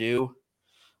of Purdue.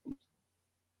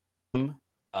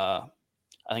 I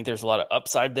think there's a lot of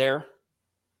upside there.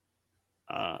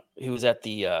 He was at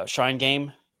the Shrine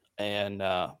game and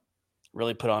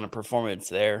really put on a performance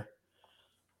there.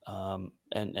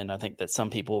 And I think that some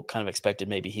people kind of expected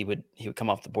maybe he would come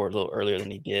off the board a little earlier than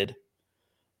he did.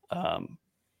 I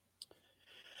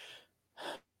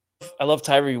love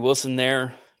Tyree Wilson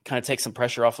there. Kind of take some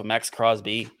pressure off of Max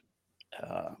Crosby.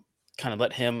 Kind of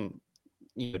let him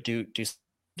do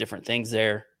different things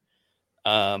there.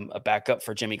 A backup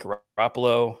for Jimmy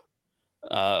Garoppolo,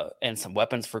 and some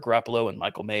weapons for Garoppolo and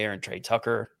Michael Mayer and Trey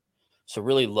Tucker. So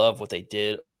really love what they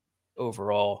did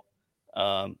overall.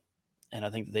 And I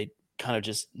think they kind of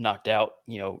just knocked out,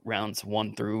 rounds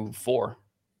 1 through 4?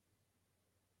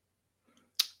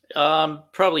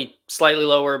 Probably slightly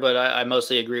lower, but I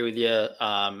mostly agree with you.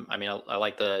 I mean, I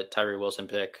like the Tyree Wilson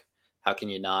pick. How can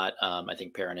you not? I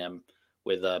think pairing him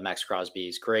with Max Crosby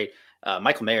is great.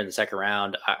 Michael Mayer in the second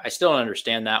round, I still don't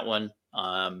understand that one.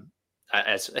 I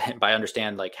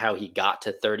understand like how he got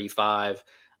to 35.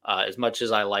 As much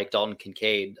as I like Dalton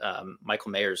Kincaid,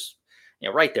 Michael Mayer's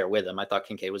right there with him. I thought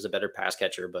Kincaid was a better pass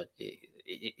catcher, but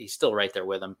he's still right there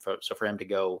with him. So for him to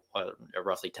go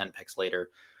roughly 10 picks later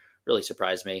really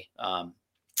surprised me.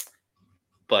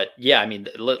 But yeah, I mean,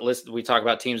 we talk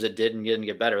about teams that didn't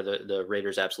get better. The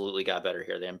Raiders absolutely got better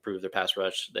here. They improved their pass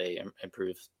rush. They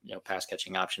improved, pass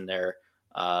catching option there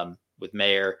with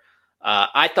Mayer.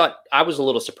 I thought I was a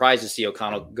little surprised to see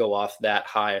O'Connell go off that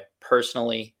high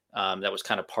personally. That was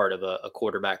kind of part of a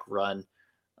quarterback run.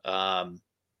 I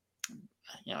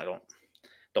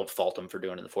don't fault him for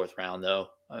doing it in the fourth round though.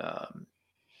 But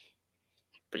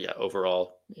yeah,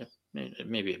 overall,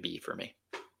 maybe a B for me.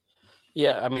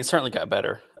 Yeah, I mean, it certainly got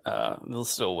better. They'll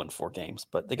still win 4 games,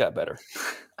 but they got better.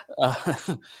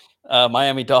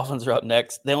 Miami Dolphins are up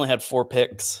next. They only had 4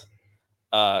 picks.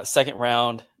 Second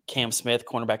round, Cam Smith,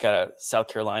 cornerback out of South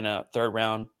Carolina. Third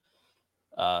round,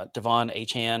 Devon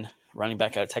Achane, running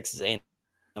back out of Texas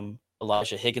A&M.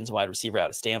 Elijah Higgins, wide receiver out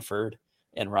of Stanford.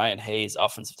 And Ryan Hayes,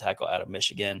 offensive tackle out of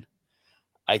Michigan.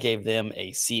 I gave them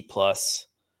a C+.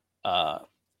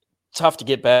 Tough to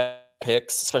get back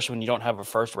picks, especially when you don't have a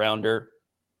first rounder.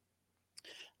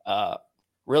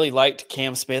 Really liked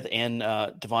Cam Smith and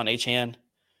Devon Achane,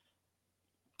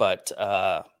 but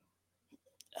I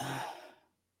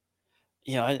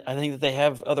think that they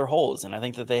have other holes, and I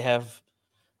think that they have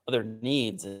other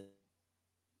needs.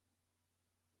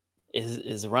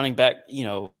 Is running back,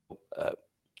 a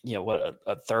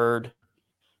third,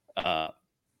 a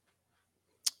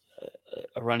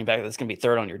running back that's going to be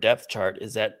third on your depth chart.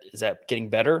 Is that getting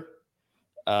better?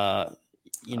 A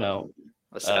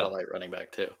satellite running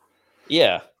back too.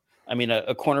 Yeah. I mean,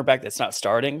 a cornerback that's not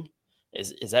starting,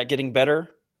 is that getting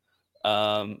better?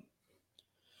 I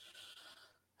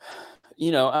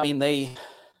mean, they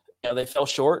fell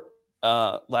short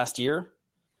last year.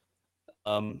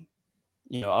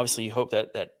 Obviously you hope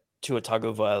that Tua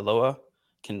Tagovailoa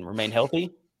can remain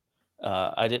healthy.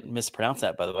 I didn't mispronounce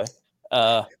that, by the way.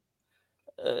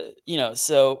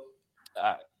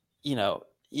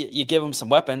 You give them some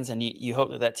weapons and you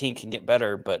hope that team can get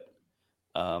better, but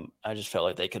I just felt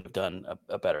like they could have done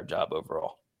a better job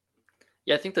overall.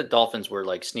 Yeah, I think the Dolphins were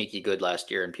like sneaky good last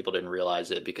year and people didn't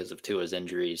realize it because of Tua's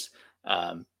injuries.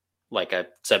 Like I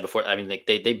said before, I mean,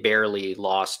 they barely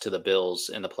lost to the Bills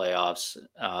in the playoffs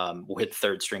with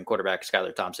third string quarterback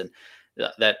Skylar Thompson.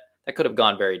 That could have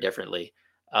gone very differently.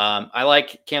 I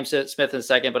like Cam Smith in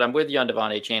second, but I'm with you on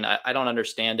Devon Achane. I don't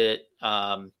understand it.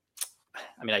 I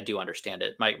mean, I do understand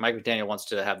it. Mike McDaniel wants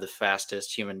to have the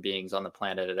fastest human beings on the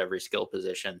planet at every skill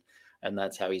position, and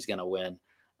that's how he's going to win.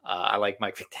 I like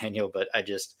Mike McDaniel, but I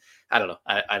don't know.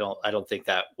 I don't think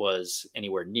that was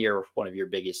anywhere near one of your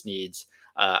biggest needs.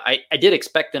 I did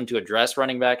expect them to address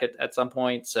running back at some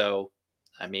point. So,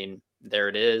 I mean, there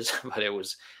it is, but it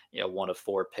was, one of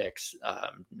 4 picks.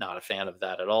 Not a fan of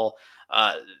that at all.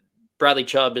 Bradley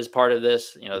Chubb is part of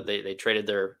this. They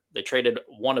traded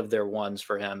one of their ones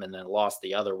for him and then lost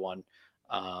the other one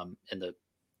in the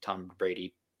Tom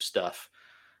Brady stuff.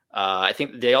 I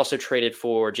think they also traded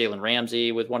for Jalen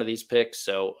Ramsey with one of these picks.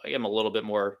 So I give him a little bit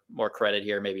more credit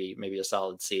here, maybe a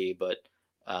solid C, but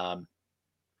I'm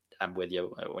with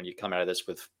you when you come out of this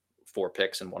with 4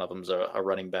 picks and one of them's a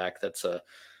running back. That's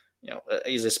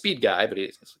he's a speed guy, but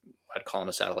I'd call him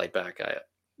a satellite back.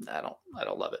 I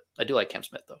don't love it. I do like Cam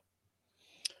Smith though.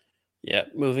 Yeah.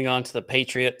 Moving on to the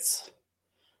Patriots,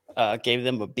 gave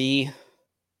them a B.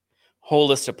 Whole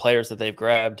list of players that they've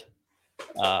grabbed.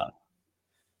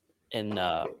 In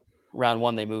round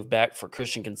 1, they moved back for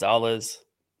Christian Gonzalez.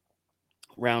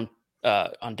 On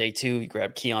day 2, you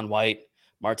grabbed Keon White,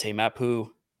 Marte Mapu.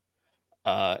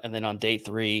 And then on day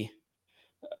 3,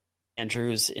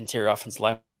 Andrews, interior offensive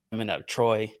lineman out of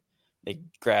Troy. They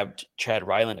grabbed Chad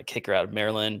Ryland, a kicker out of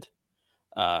Maryland.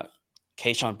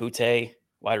 Keyshawn Butte,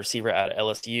 wide receiver out of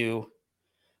LSU.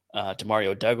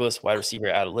 Demario Douglas, wide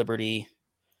receiver out of Liberty.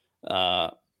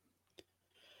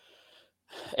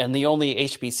 And the only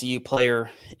HBCU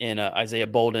player in Isaiah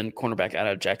Bolden, cornerback out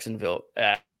of Jacksonville,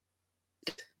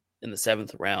 in the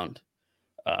 7th round.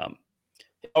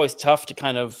 It's always tough to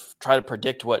kind of try to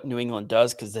predict what New England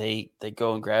does because they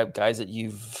go and grab guys that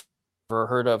you've never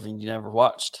heard of and you never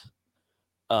watched.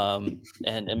 And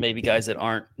maybe guys that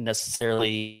aren't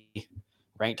necessarily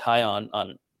ranked high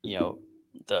on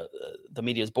the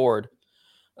media's board,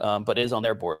 but it is on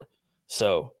their board.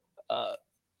 So, I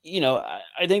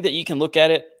think that you can look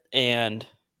at it and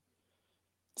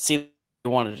see where they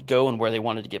wanted to go and where they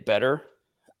wanted to get better.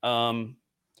 And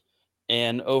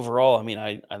overall, I mean,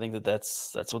 I think that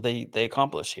that's what they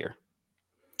accomplished here.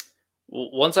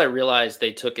 Once I realized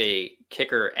they took a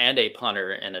kicker and a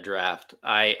punter in a draft,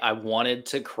 I wanted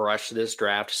to crush this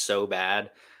draft so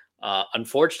bad.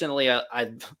 Unfortunately,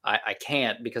 I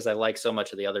can't because I like so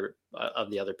much of the other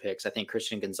picks. I think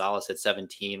Christian Gonzalez at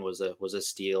 17 was a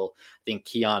steal. I think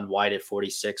Keon White at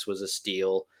 46 was a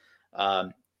steal.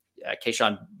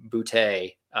 Keishon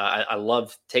Butte, I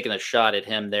love taking a shot at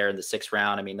him there in the 6th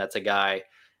round. I mean, that's a guy,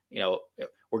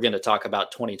 we're going to talk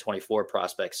about 2024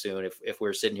 prospects soon. If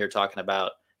we're sitting here talking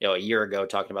about, a year ago,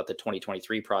 talking about the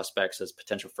 2023 prospects as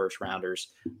potential first rounders,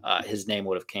 his name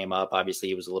would have came up. Obviously,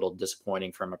 he was a little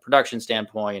disappointing from a production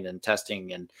standpoint and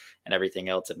testing and everything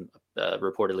else, and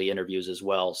reportedly interviews as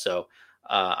well. So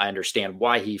I understand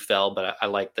why he fell, but I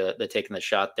like the taking the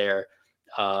shot there.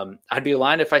 I'd be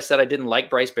lying if I said I didn't like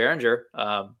Bryce Behringer,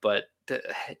 but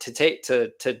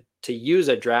to use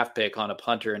a draft pick on a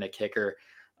punter and a kicker,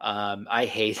 I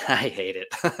hate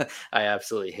it. I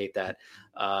absolutely hate that.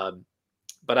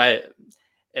 But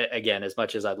again, as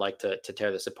much as I'd like to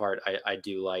tear this apart, I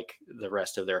do like the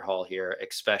rest of their haul here,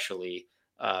 especially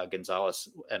Gonzalez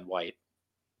and White.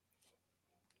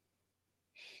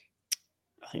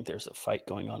 I think there's a fight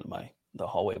going on in the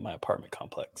hallway of my apartment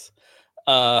complex.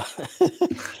 Yeah,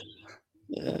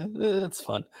 it's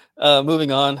fun.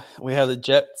 Moving on, we have the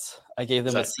Jets. I gave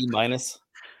them a C-. Is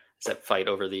that fight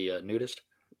over the nudist?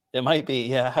 It might be,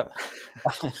 yeah.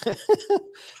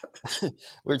 We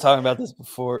were talking about this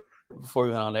before we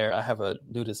went on air. I have a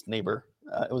nudist neighbor.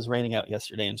 It was raining out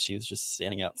yesterday, and she was just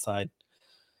standing outside.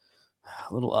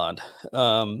 A little odd.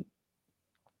 I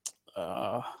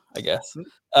guess. New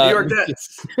York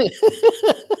Jets.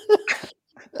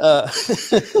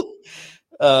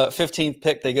 15th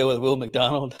pick, they go with Will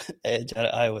McDonald, edge out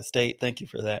of Iowa State. Thank you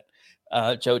for that.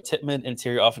 Joe Tippmann,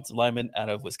 interior offensive lineman out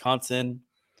of Wisconsin.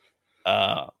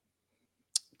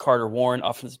 Carter Warren,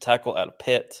 offensive tackle out of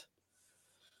Pitt.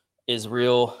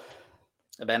 Israel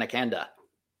Abanikanda.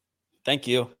 Thank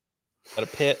you. Out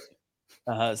of Pitt.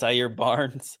 Zaire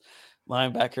Barnes,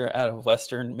 linebacker out of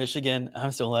Western Michigan.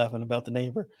 I'm still laughing about the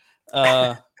neighbor.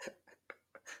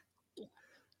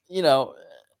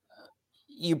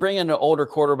 You bring in an older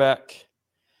quarterback,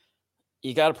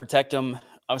 you got to protect them.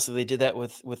 Obviously, they did that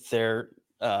with their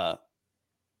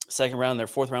second round, their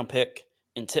 4th round pick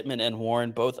in Tippmann and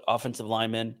Warren, both offensive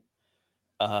linemen.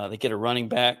 They get a running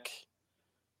back.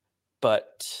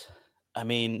 But, I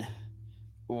mean,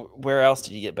 where else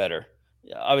did you get better?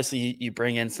 Obviously, you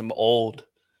bring in some old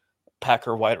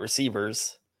Packer wide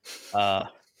receivers. I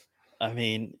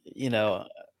mean,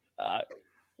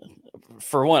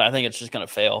 for one, I think it's just going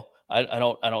to fail. I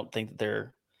don't think that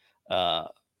they're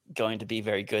going to be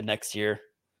very good next year.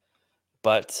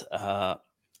 But hot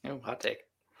take.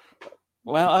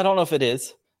 Well, I don't know if it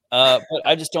is. But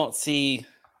I just don't see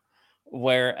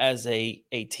where as a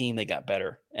team they got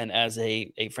better, and as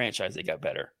a franchise they got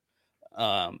better.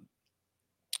 I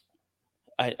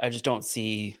just don't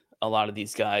see a lot of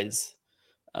these guys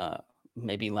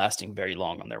maybe lasting very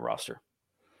long on their roster.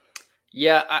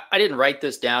 Yeah, I didn't write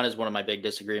this down as one of my big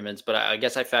disagreements, but I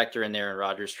guess I factor in the Aaron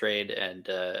Rodgers trade, and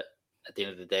at the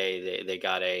end of the day, they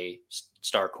got a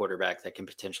star quarterback that can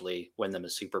potentially win them a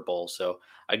Super Bowl. So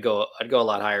I'd go a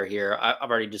lot higher here. I've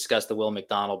already discussed the Will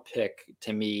McDonald pick.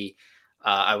 To me,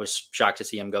 I was shocked to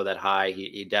see him go that high.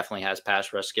 He definitely has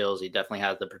pass rush skills. He definitely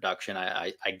has the production.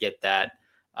 I get that.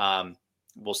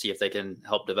 We'll see if they can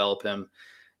help develop him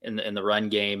in the run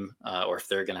game, or if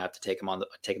they're going to have to take him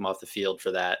off the field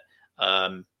for that.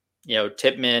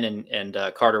 Tippmann and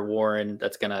Carter Warren,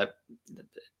 it's going to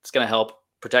help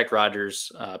protect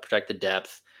Rodgers, protect the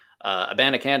depth.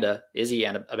 Abanikanda, Izzy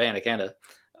and Abanikanda.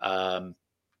 I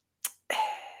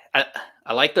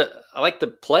like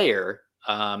the player.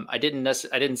 I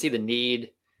didn't see the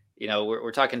need.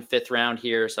 We're talking 5th round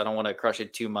here, so I don't want to crush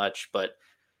it too much. But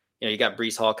you got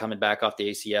Breece Hall coming back off the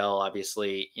ACL.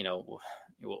 Obviously,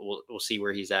 we'll see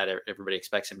where he's at. Everybody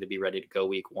expects him to be ready to go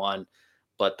week 1.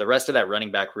 But the rest of that running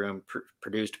back room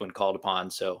produced when called upon.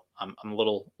 So I'm a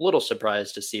little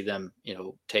surprised to see them,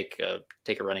 take a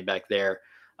running back there.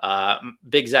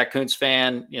 Big Zach Kuntz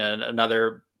fan,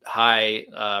 another high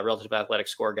relative athletic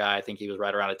score guy. I think he was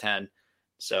right around a 10.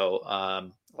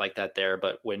 So like that there.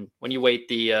 But when you weight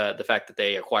the fact that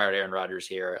they acquired Aaron Rodgers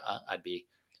here, I'd be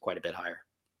quite a bit higher.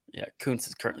 Yeah, Kuntz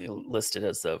is currently listed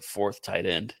as the 4th tight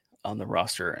end on the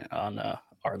roster on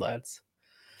our lads.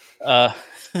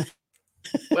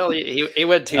 Well, he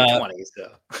went 220.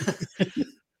 So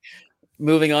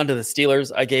moving on to the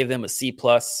Steelers, I gave them a C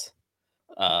plus.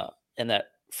 In that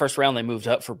first round, they moved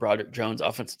up for Broderick Jones,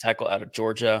 offensive tackle out of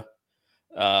Georgia.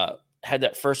 Had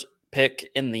that first pick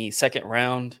in the second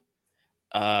round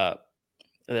that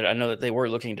I know that they were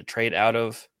looking to trade out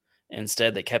of.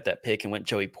 Instead, they kept that pick and went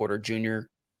Joey Porter Jr.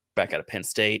 back out of Penn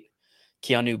State.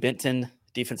 Keanu Benton,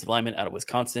 defensive lineman out of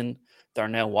Wisconsin.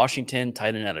 Darnell Washington,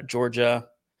 tight end out of Georgia.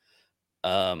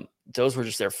 Those were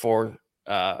just their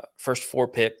first four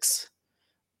picks.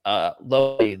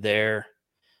 Low there.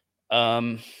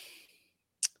 I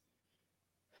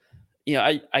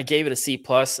gave it a C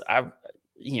plus.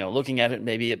 Looking at it,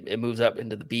 maybe it moves up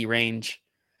into the B range,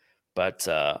 but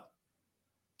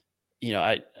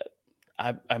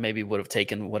I maybe would have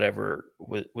taken whatever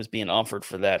was being offered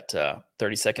for that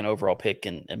 32nd overall pick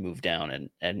and moved down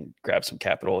and grabbed some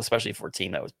capital, especially for a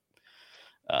team that was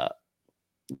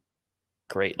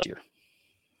great last year.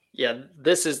 Yeah,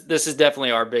 this is definitely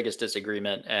our biggest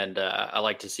disagreement, and I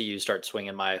like to see you start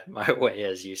swinging my way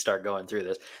as you start going through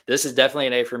this. This is definitely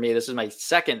an A for me. This is my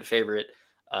second favorite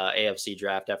AFC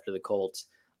draft after the Colts.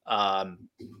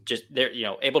 Just they're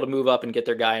able to move up and get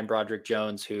their guy in Broderick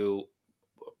Jones, who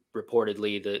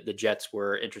reportedly the Jets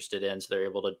were interested in, so they're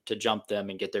able to jump them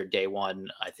and get their day one,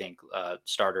 I think,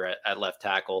 starter at left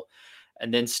tackle,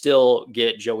 and then still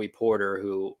get Joey Porter,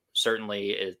 who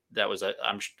certainly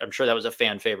I'm sure that was a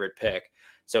fan favorite pick.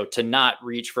 So to not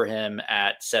reach for him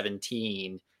at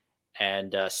 17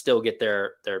 and still get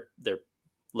their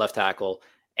left tackle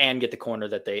and get the corner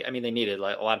that they needed.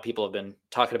 Like, a lot of people have been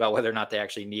talking about whether or not they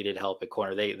actually needed help at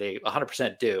corner. They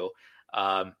 100% do.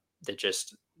 They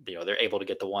just, they're able to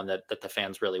get the one that the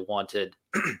fans really wanted.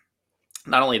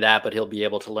 Not only that, but he'll be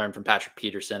able to learn from Patrick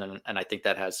Peterson. And I think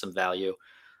that has some value.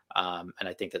 And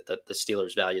I think that the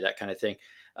Steelers value that kind of thing.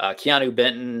 Keanu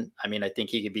Benton, I think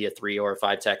he could be a 3 or a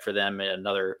 5 tech for them. And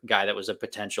another guy that was a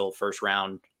potential first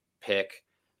round pick.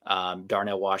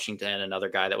 Darnell Washington, another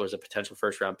guy that was a potential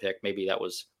first round pick. Maybe that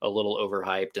was a little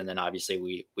overhyped. And then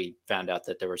obviously we found out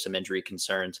that there were some injury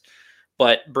concerns.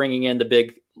 But bringing in the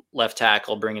big left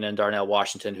tackle, bringing in Darnell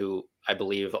Washington, who I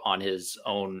believe on his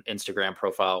own Instagram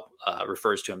profile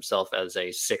refers to himself as a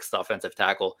 6th offensive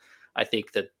tackle. I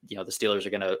think that, the Steelers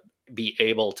are going to be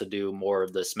able to do more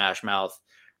of the smash mouth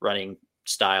running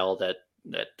style that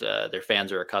their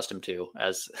fans are accustomed to,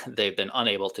 as they've been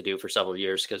unable to do for several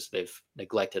years because they've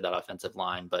neglected that offensive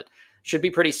line, but should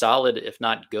be pretty solid, if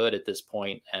not good at this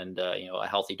point. And, a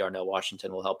healthy Darnell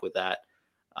Washington will help with that.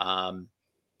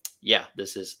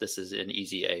 This is an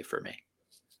easy A for me.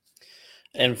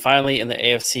 And finally, in the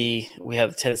AFC, we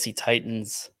have the Tennessee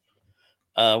Titans.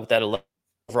 With that 11th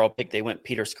overall pick, they went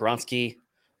Peter Skoronski,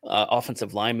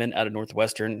 offensive lineman out of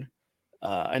Northwestern.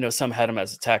 I know some had him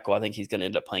as a tackle. I think he's going to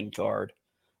end up playing guard.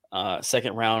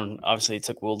 Second round, obviously, it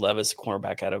took Will Levis,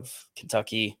 cornerback out of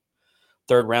Kentucky.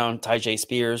 Third round, Tyjae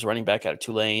Spears, running back out of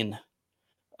Tulane.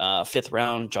 Fifth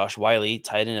round, Josh Wiley,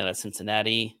 tight end out of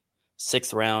Cincinnati.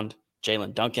 Sixth round,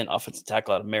 Jalen Duncan, offensive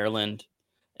tackle out of Maryland.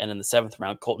 And in the 7th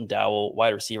round, Colton Dowell,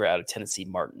 wide receiver out of Tennessee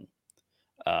Martin.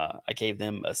 I gave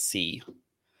them a C.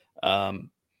 I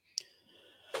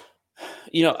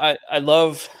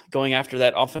love going after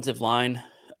that offensive line.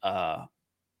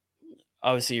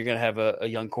 Obviously, you're going to have a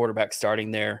young quarterback starting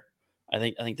there. I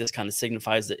think this kind of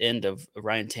signifies the end of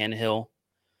Ryan Tannehill.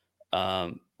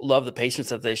 Love the patience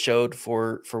that they showed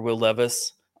for Will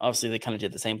Levis. Obviously, they kind of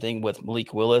did the same thing with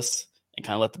Malik Willis and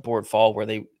kind of let the board fall where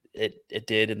it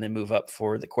did, and then move up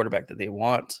for the quarterback that they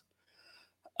want.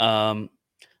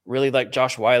 Really like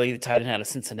Josh Wiley, the tight end out of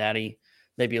Cincinnati.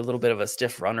 Maybe a little bit of a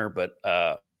stiff runner, but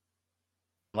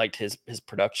liked his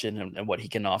production and what he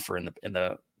can offer in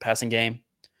the passing game.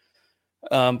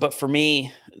 But for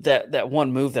me, that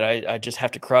one move that I just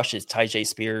have to crush is Tyjae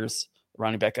Spears,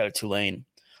 running back out of Tulane.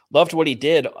 Loved what he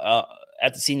did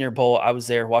at the Senior Bowl. I was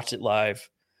there, watched it live.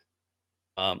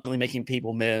 Really making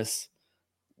people miss,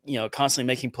 constantly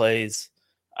making plays.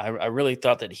 I really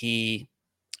thought that he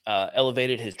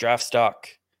elevated his draft stock.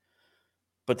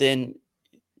 But then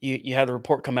you had the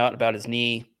report come out about his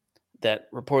knee,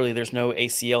 that reportedly there's no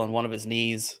ACL in one of his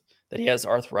knees, that he has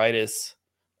arthritis.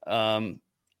 And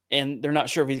they're not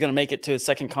sure if he's going to make it to his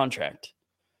second contract.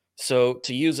 So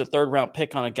to use a 3rd round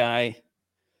pick on a guy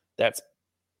that's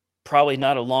probably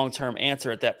not a long-term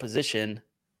answer at that position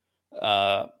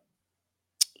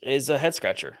is a head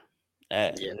scratcher,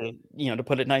 to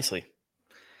put it nicely.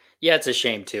 Yeah, it's a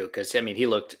shame too, because he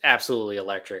looked absolutely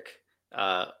electric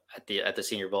at the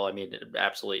Senior Bowl.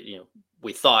 Absolutely,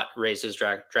 we thought raised his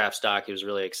draft stock. He was a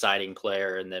really exciting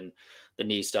player, and then the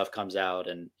knee stuff comes out,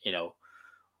 and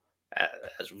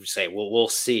as we say, we'll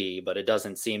see, but it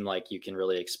doesn't seem like you can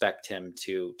really expect him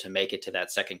to make it to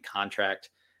that second contract.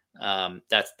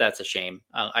 That's a shame.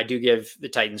 I do give the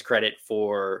Titans credit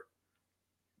for,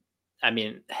 I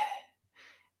mean,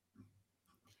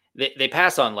 they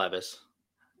pass on Levis,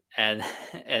 and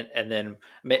then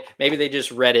maybe they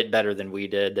just read it better than we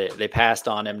did. They passed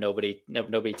on him.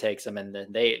 Nobody takes him, and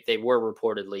then they were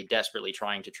reportedly desperately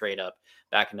trying to trade up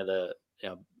back into the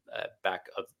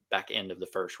back end of the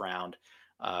first round.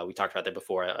 We talked about that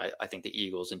before. I think the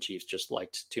Eagles and Chiefs just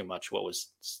liked too much what was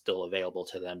still available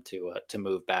to them to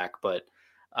move back. But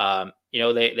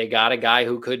they got a guy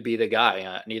who could be the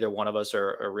guy. Neither one of us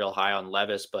are real high on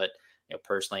Levis, but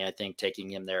personally, I think taking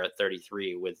him there at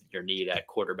 33 with your need at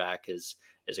quarterback is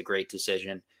a great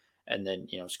decision. And then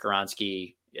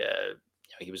Skoronski,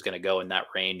 he was going to go in that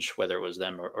range, whether it was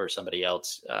them or somebody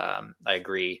else. I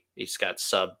agree. He's got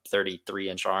sub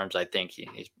 33-inch arms. I think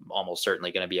he's almost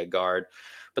certainly going to be a guard,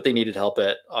 but they needed help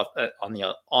on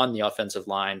the offensive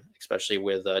line, especially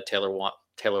with Taylor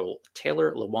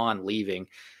Lewan leaving.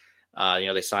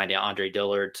 They signed Andre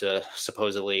Dillard to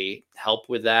supposedly help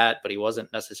with that, but he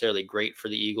wasn't necessarily great for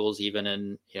the Eagles, even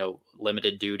in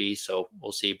limited duty. So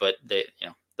we'll see. But the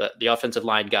offensive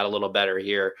line got a little better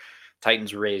here.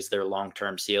 Titans raised their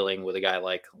long-term ceiling with a guy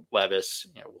like Levis.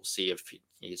 We'll see if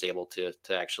he's able to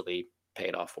actually pay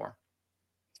it off for him.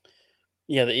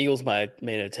 Yeah, the Eagles may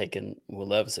have taken Will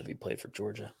Levis if he played for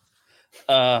Georgia.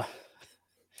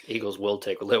 Eagles will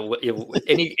take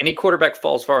any quarterback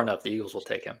falls far enough. The Eagles will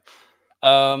take him.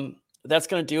 That's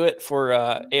going to do it for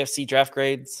AFC draft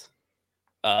grades.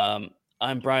 I'm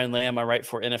Brian Lamb. I write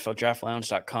for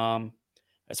NFLDraftLounge.com.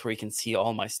 That's where you can see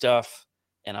all my stuff.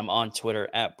 And I'm on Twitter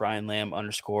at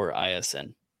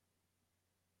BrianLamb_ISN.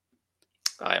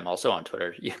 I am also on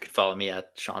Twitter. You can follow me at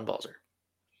Sean Balzer.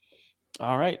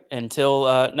 All right.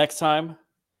 Until next time,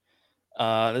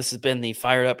 this has been the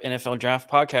Fired Up NFL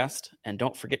Draft Podcast. And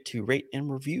don't forget to rate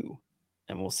and review.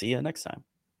 And we'll see you next time.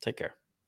 Take care.